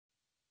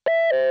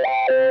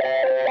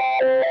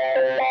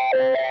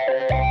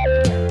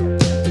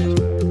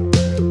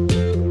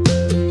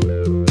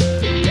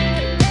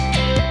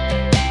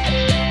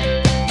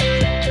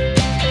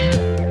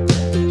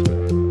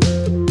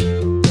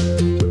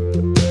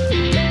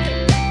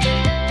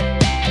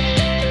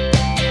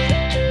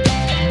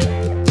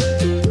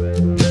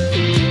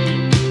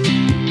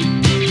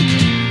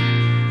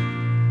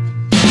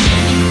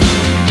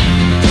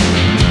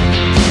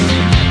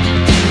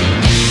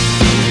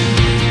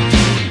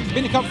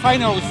Cup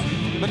finals,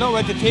 but not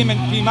with entertainment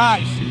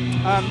pre-match.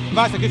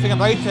 That's a good thing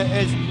about it,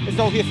 is it's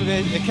all here for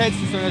the kids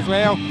and so on as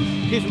well.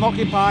 Keeps them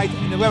occupied,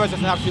 and the weather's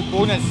just an absolute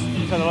bonus.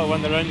 We've had a lot of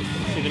wander around,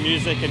 see the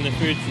music and the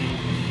food,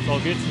 and it's all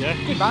good, yeah.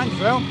 Good band as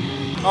well.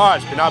 Oh,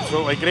 it's been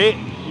absolutely great.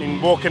 I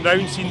mean, walking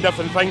around, seeing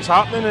different things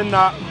happening, and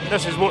that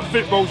this is what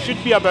football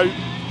should be about.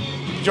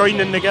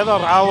 Joining together,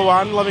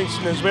 Alloa and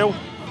Livingston as well.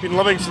 Been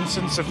Livingston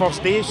since the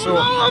first day, so.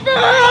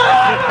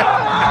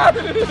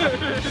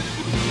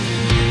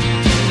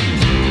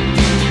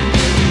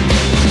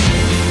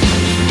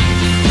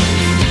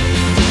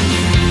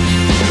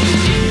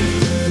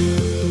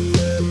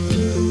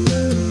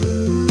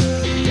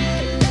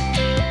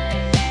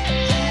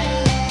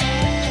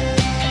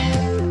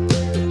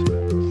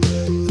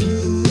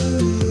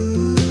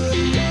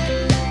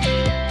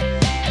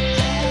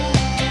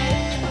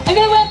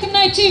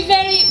 Two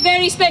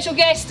very special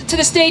guests to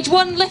the stage.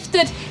 One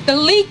lifted the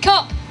League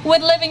Cup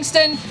with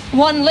Livingston,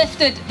 one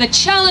lifted the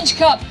Challenge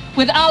Cup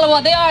with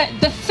Alloa. They are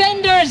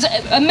defenders,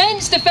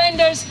 immense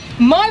defenders,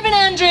 Marvin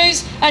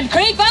Andrews and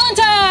Craig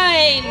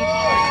Valentine.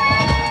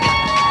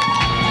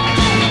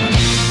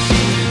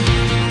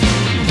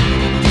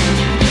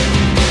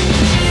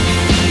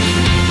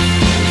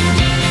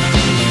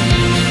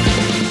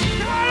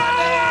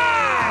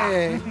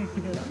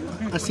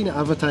 I seen it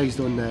advertised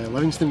on the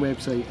Livingston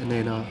website, and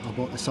then I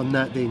bought the Sun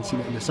that day and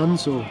seen it in the Sun,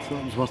 so I thought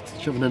it was worth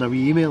shoving in a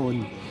wee email,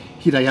 and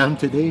here I am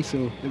today,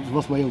 so it was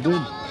worthwhile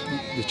doing.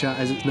 The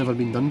chat is it's never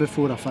been done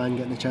before, a fan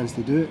getting the chance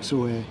to do it,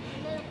 so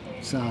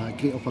it's a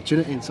great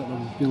opportunity and something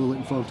I'm really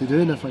looking forward to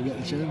doing if I get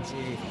the chance.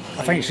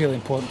 I think it's really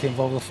important to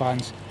involve the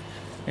fans,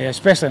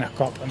 especially in a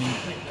cup. I mean,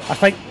 I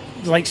think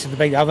the likes of the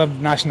big other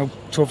national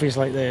trophies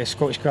like the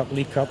Scottish Cup,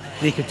 League Cup,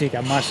 they could take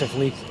a massive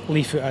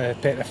leaf out of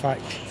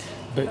Petrofac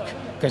book,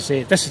 because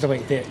this is the way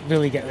to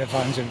really get the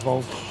fans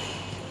involved.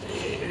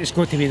 It's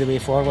got to be the way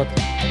forward.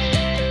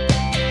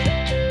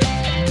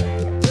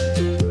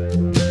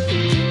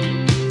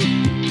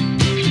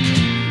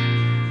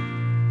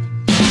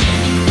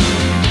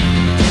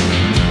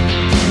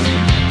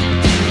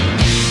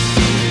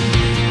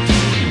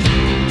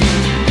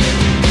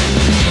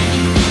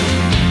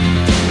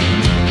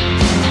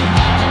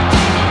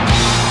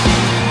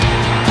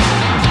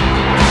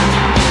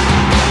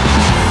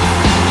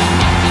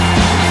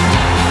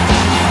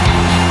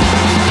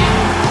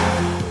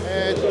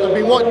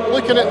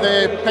 Looking at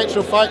the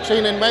Petrofac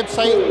Training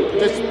website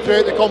just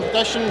throughout the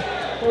competition,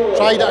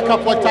 tried it a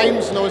couple of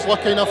times and I was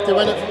lucky enough to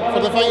win it for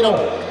the final.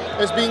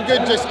 It's been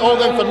good, just all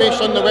the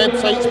information on the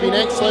website's been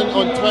excellent,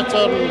 on Twitter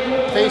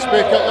and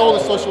Facebook, all the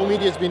social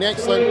media has been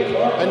excellent,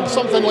 and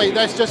something like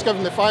this, just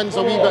giving the fans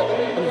a wee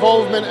bit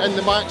involvement in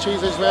the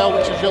matches as well,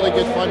 which is really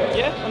good fun.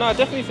 Yeah, and I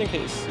definitely think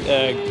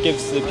it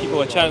gives the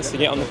people a chance to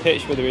get on the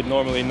pitch where they would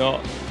normally not.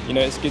 You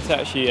know, it's good to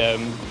actually,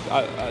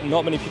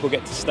 not many people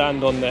get to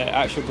stand on the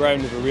actual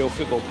ground of a real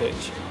football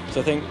pitch, so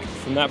I think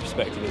from that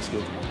perspective it's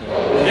good.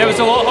 Yeah, it was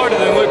a lot harder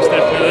than it looks,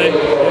 definitely.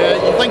 Yeah,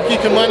 you think you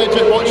can manage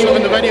it watching them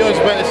in the videos,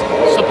 but it's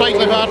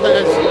surprisingly hard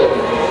it is.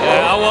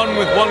 Yeah, I won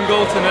with 1-0.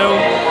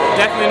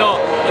 Definitely not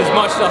as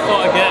much as I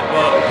thought I'd get,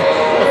 but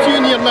a few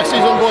near misses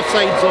on both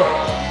sides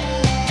though.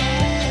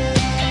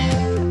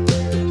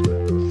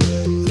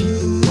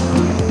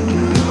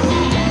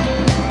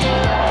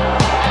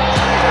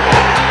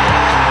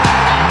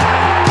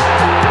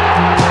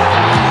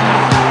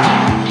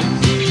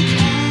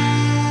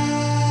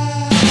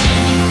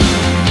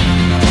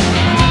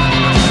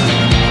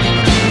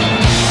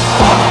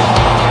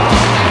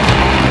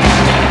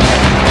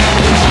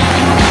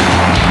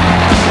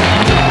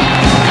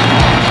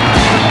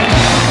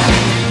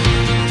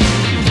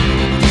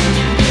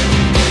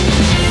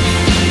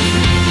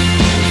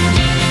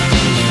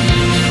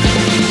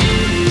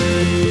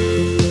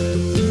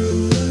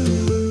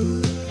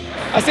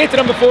 I said to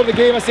them before the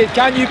game, I said,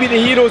 can you be the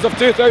heroes of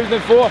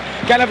 2004?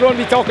 Can everyone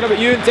be talking about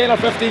you in 10 or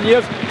 15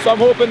 years? So I'm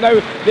hoping now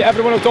that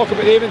everyone will talk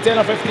about them in 10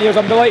 or 15 years.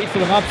 I'm delighted for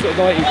them, absolutely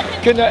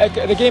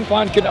delighted. The game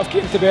plan couldn't have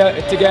came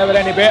together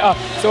any better.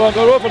 So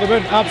we're over the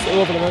moon,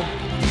 absolutely over the moon.